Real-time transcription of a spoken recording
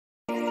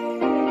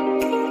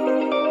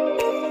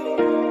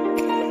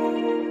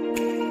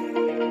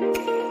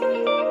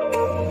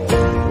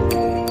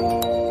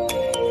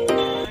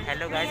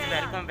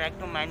Back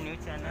to my new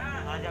channel.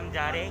 आज हम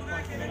जा रहे हैं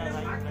कौन सी जगह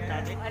भाई बता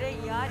दे। अरे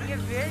यार ये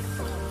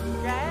वेस्ट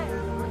क्या है?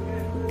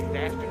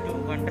 Waste to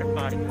wonder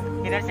park.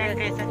 किधर से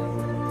एंट्री है सर?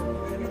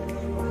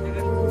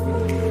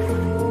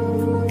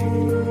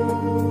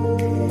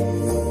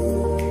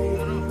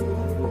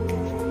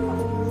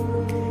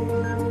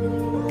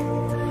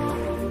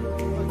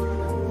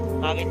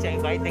 आगे चाहिए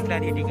भाई, दिखला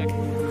रही टिकट।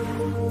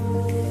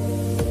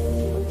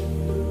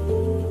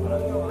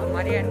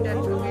 हमारी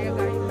एंट्रेंस हो गई है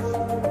गाइस।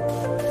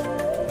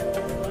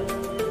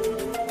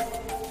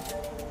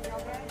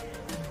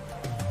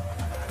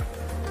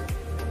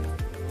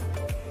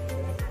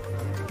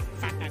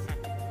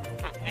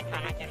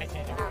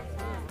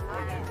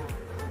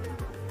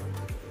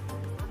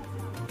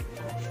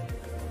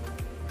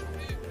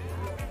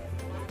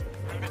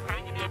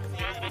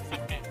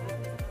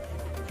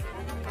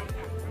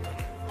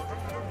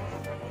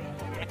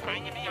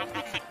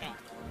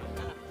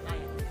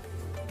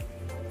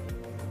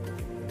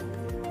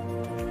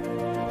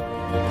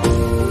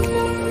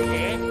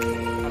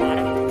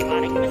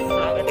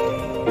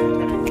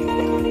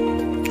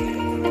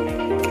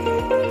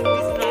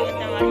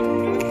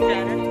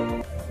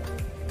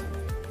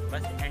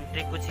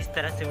 कुछ इस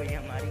तरह से हुई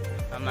हमारे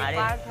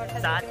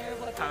साथ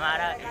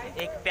हमारा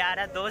एक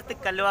प्यारा दोस्त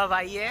कलवा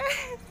भाई है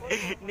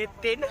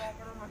नितिन।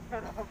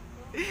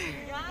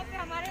 यहाँ पे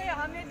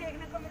हमें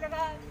देखने को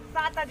मिलेगा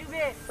 7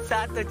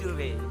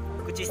 अजूबे।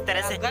 कुछ इस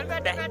तरह से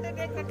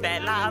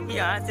पहला आप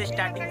यहाँ से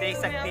स्टार्टिंग देख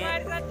सकते हैं।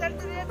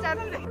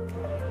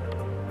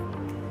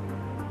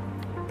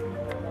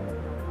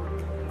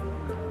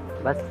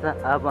 बस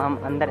अब हम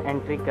अंदर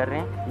एंट्री कर रहे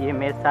हैं। ये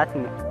मेरे साथ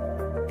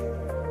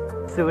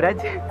सूरज।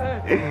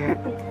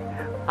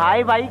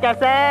 हाय भाई,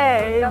 कैसा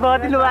है? ये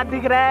बहुत दिन बाद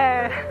दिख रहा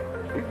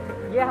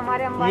है।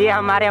 ये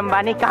हमारे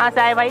अंबानी कहाँ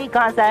से आए भाई?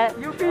 कहाँ से आए?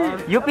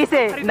 यूपी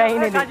से? नहीं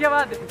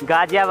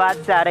गाजियाबाद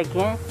से आ रखे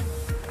हैं।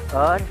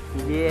 और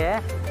ये है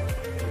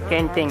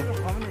कैंटिंग।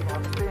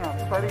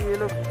 ये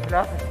लोग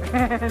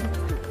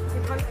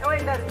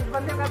इस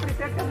बंदे को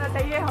अप्रिशिएट करना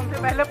चाहिए,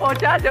 हमसे पहले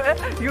पहुंचा। जो है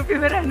यूपी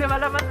में रहने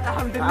वाला, बस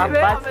हम दिल्ली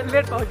में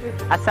लेट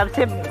पहुंचे।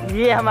 सबसे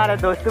ये हमारा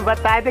दोस्त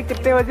बताए थे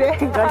कितने बजे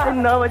घर से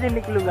 9 बजे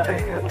निकलूंगा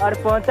और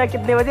पहुंचा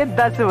कितने बजे?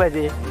 10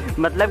 बजे।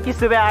 मतलब कि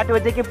सुबह 8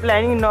 बजे की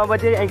प्लानिंग, 9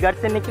 बजे घर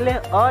से निकले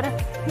और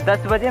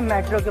 10 बजे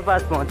मेट्रो के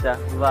पास पहुंचा।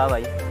 वाह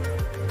भाई,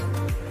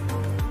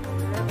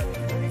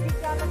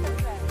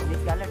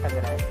 क्या लटक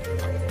रहा है?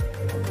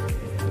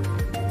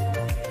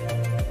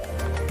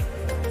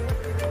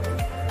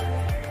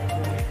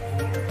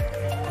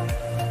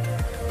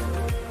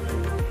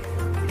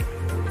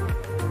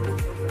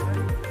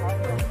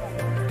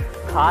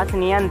 खास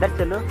नहीं है, अंदर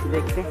चलो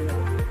देखते हैं।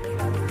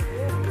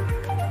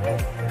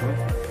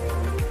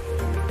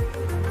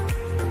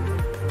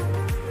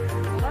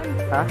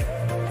 हाँ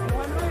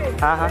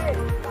हाँ हाँ।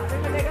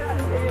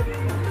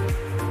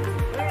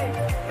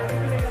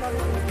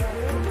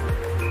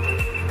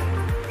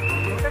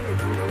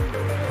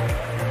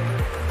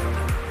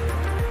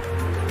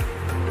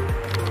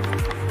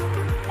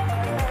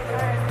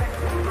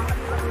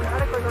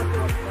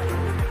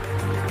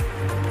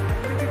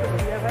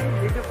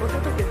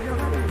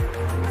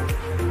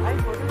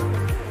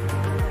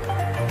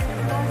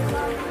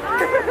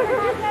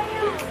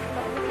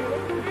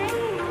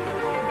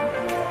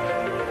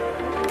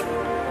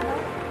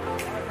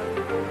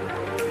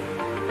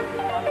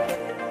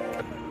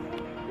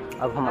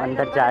 अब हम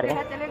अंदर जा रहे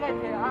हैं।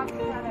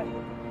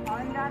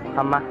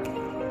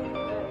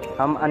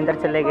 हम अंदर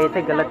चले गए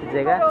थे गलत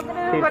जगह।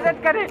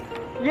 मदद करें,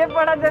 ये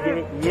बड़ा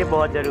जरूरी, ये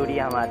बहुत ज़रूरी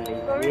है हमारे लिए।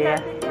 ये है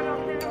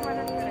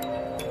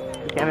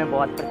कि हमें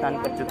बहुत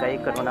परेशान कर चुका है ये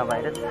कोरोना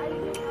वायरस।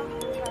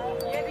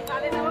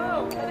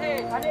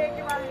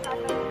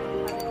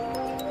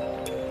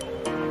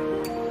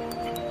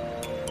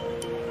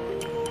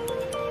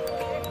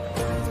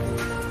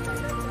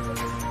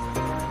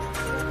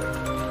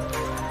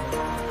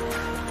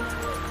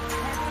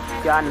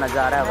 क्या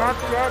नज़ारा है भाई।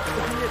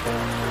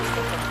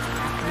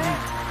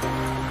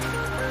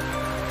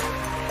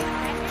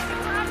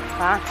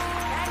 हाँ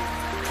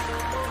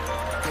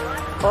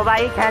ओ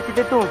भाई, खींच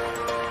दे तू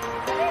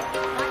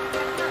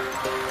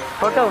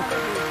फोटो।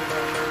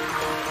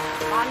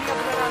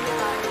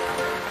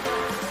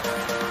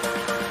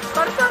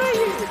 करता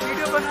रही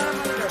वीडियो बनाना।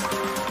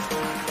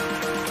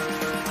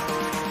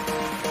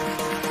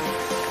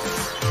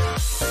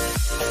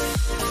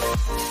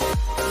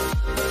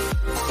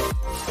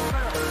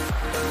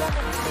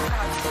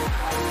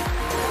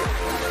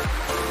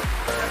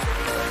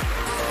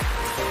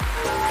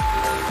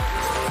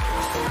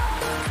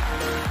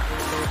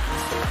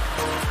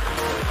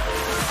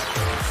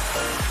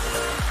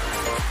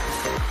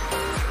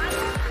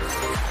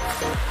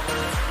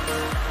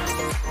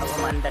 अब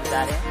हम अंदर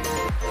जा रहे हैं।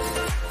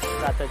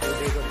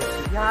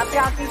 यहाँ पे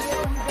आके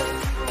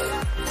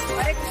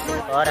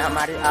और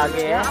हमारे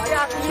आगे है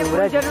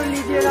सूरज। जरूर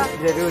लीजिएगा।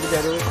 जरूर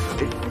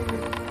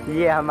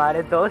ये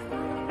हमारे दोस्त।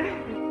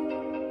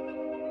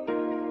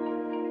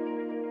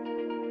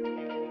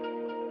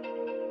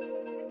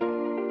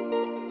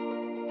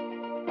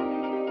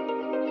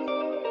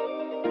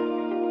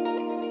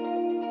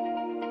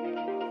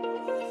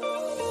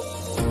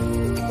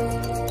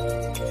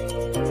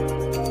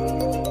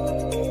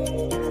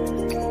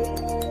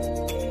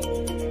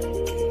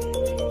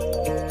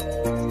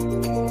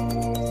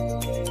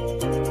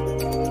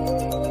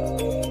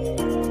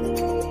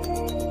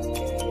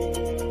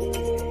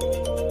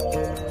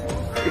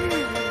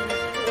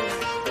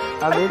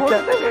 हमेशा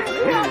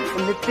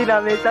नितिन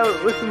हमेशा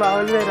उस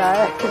माहौल में रहा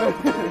है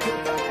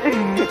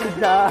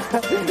जहाँ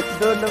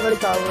 2 नंबर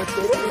काम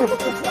होते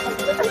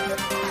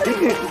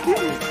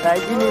है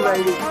कि नहीं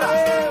भाई?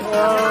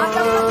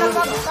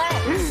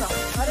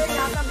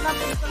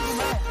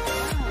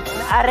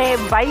 अरे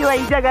भाई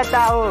वही जगह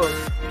था वो,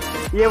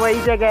 ये वही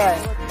जगह है।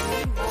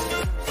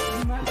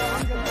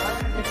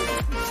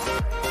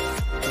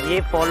 ये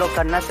फॉलो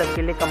करना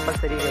सबके लिए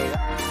कंपलसरी रहेगा।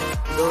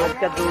 2 गज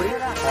का दूरी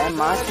है,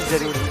 मास्क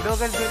जरूरी। 2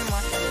 गज दूरी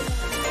मास्क।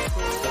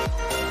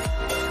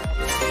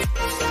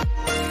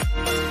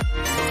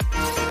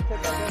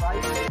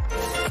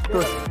 तो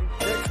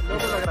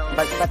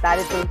बस बता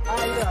रहे तुम,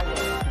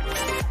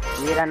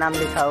 मेरा नाम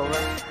लिखा होगा।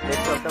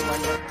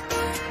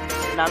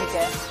 नाम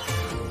क्या है?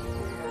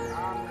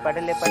 पढ़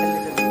ले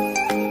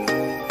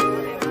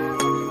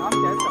नाम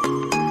क्या है?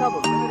 सब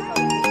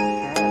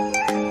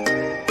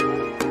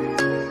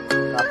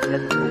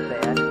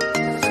यार।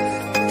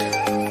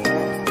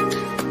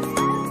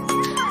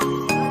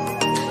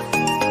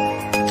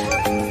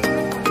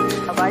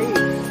 भाई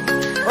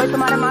कोई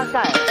तुम्हारे मार्क्स का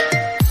है?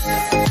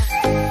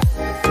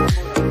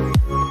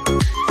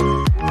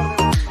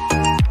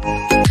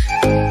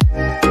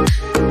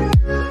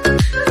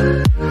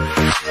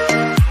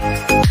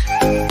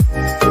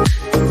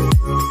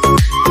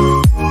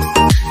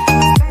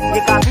 ये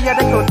काफी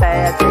ज्यादा छोटा है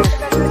ऐसे।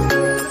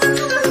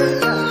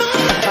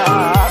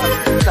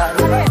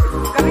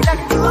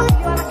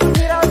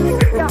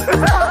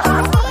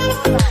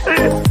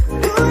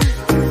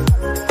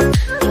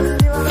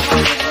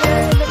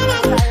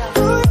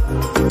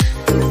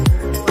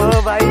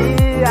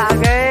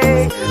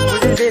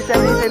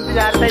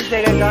 इंतजार था इस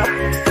जगह का।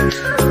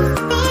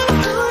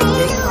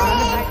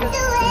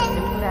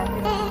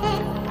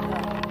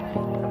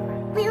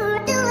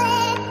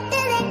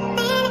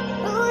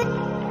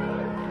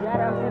 यार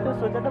हमने तो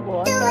सोचा था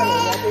बहुत साल हो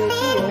गया,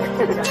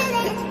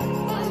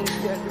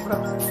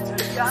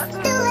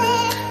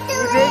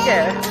 ये क्या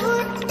है?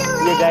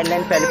 ये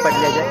गाइडलाइन पहले पढ़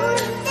लिया जाए।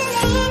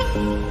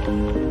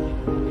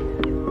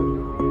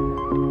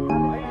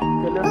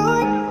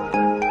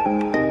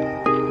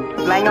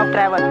 फ्लाइंग ऑफ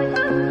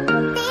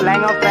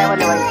ट्रैवल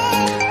है भाई।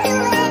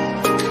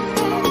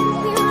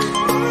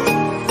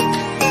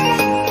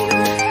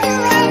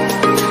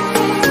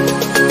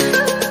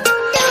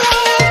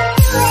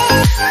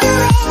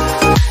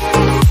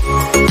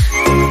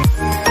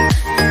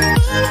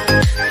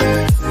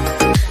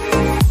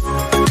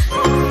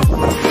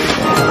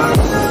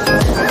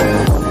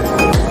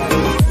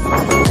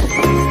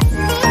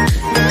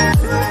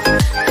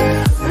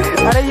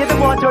 अरे ये तो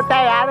बहुत छोटा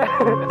है यार।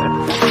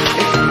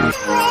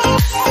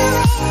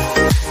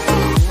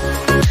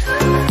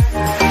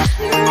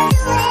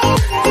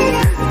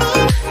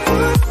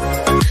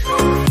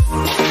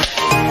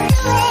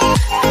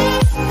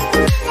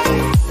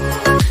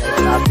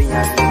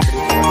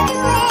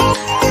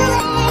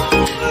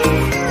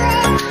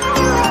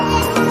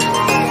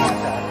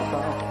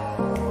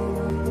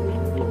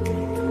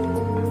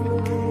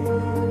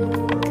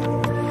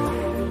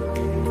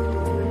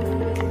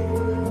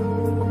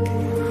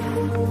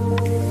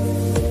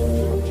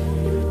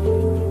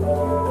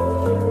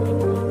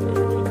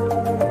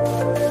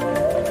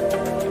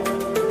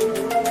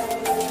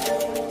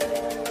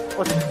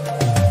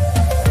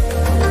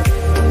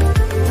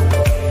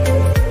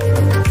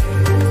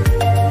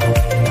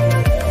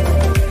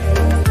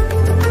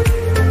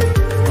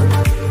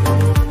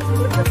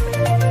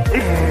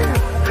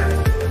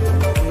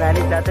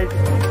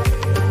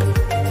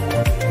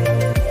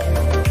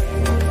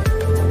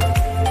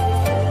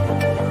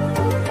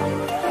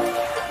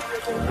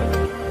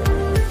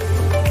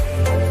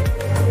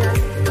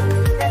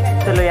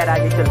 चलो यार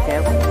आगे चलते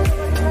हैं।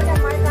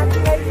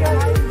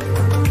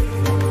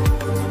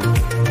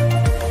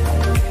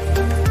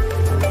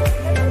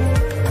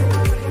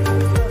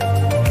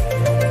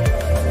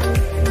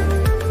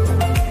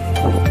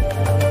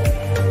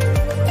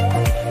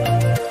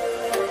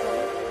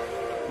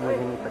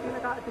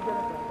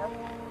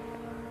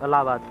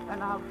 इलाहाबाद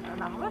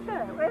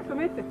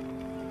सुमित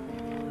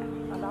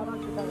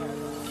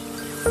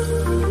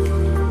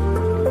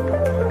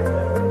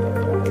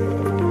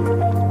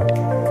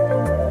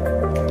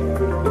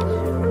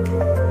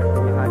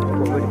यहाँ की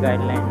कोविड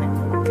गाइडलाइन है।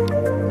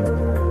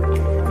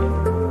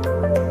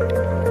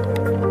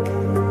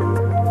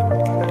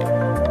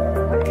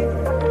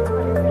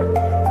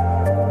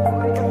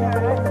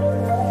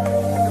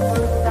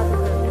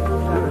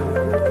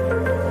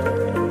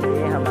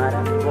 ये हमारा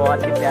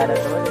बहुत ही प्यारा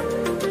दोस्त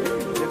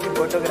जो कि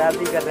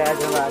फोटोग्राफी कर रहा है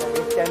आज हमारा।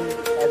 इस टाइम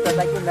ऐसा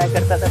था कि मैं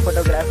करता था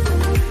फोटोग्राफी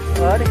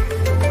और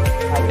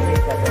आगे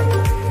नहीं कर रहा।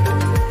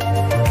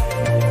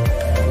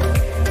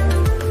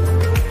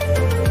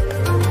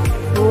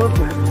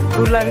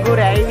 तू लंगूर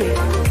आएगी।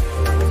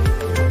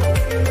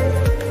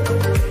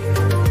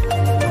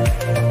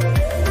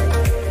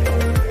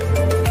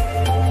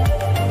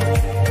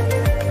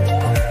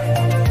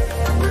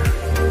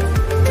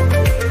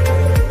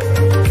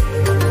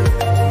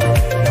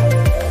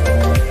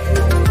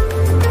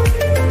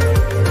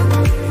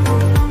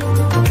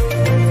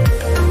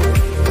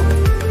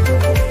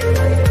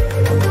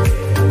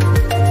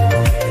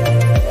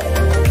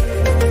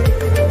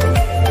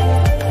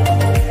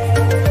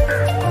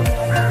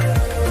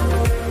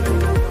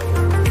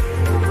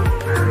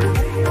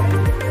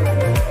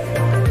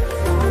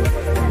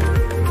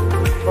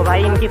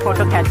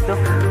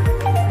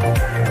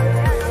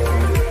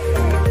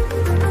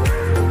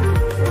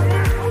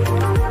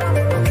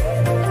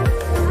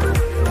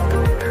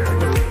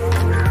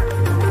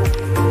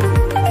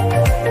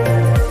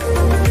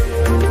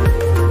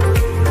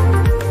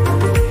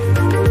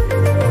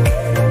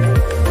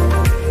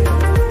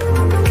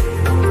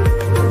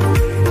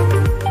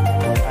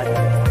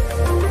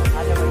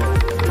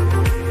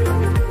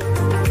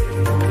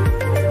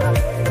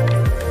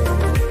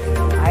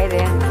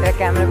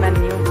 कैमरामैन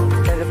न्यू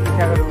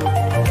पीछा करूँगा।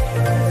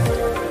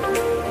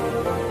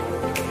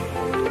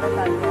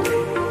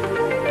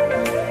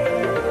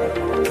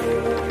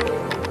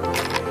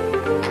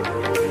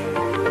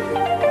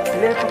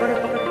 ले पकड़े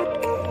पकड़े।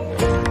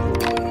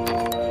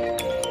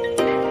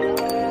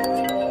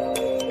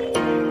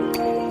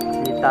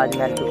 ये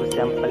ताजमहल के कुछ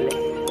सैंपल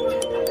ले।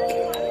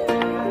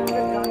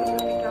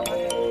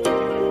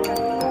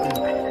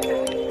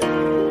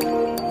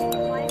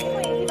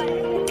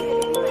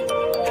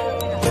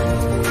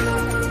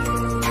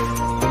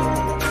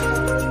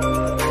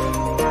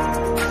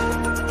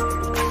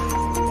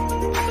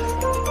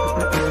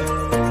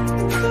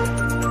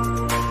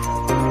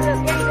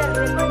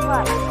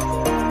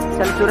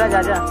 चल सूरज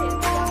आजा।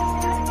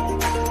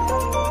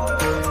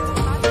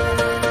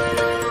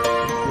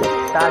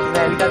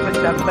 ताजमहल का कुछ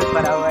सैंपल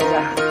पड़ा हुआ है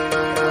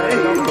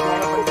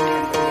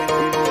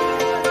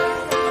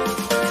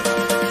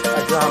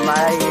जो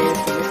हमारा ये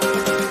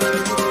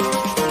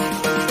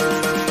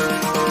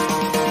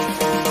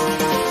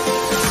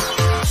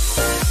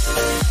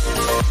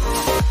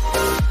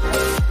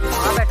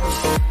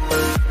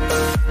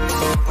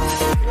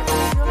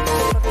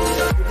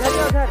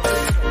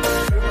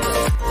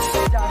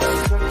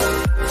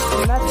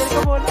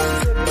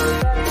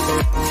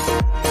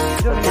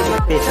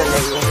स्टेशन है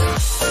ये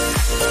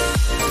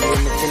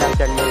मिशन हम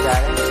चढ़ने जा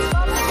रहे हैं।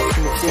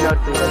 मिशन और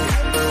सूरज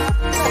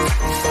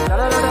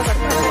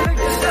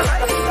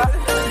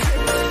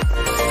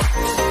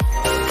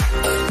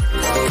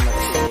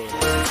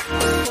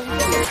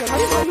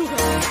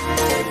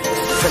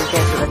चलते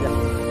हैं सूरज।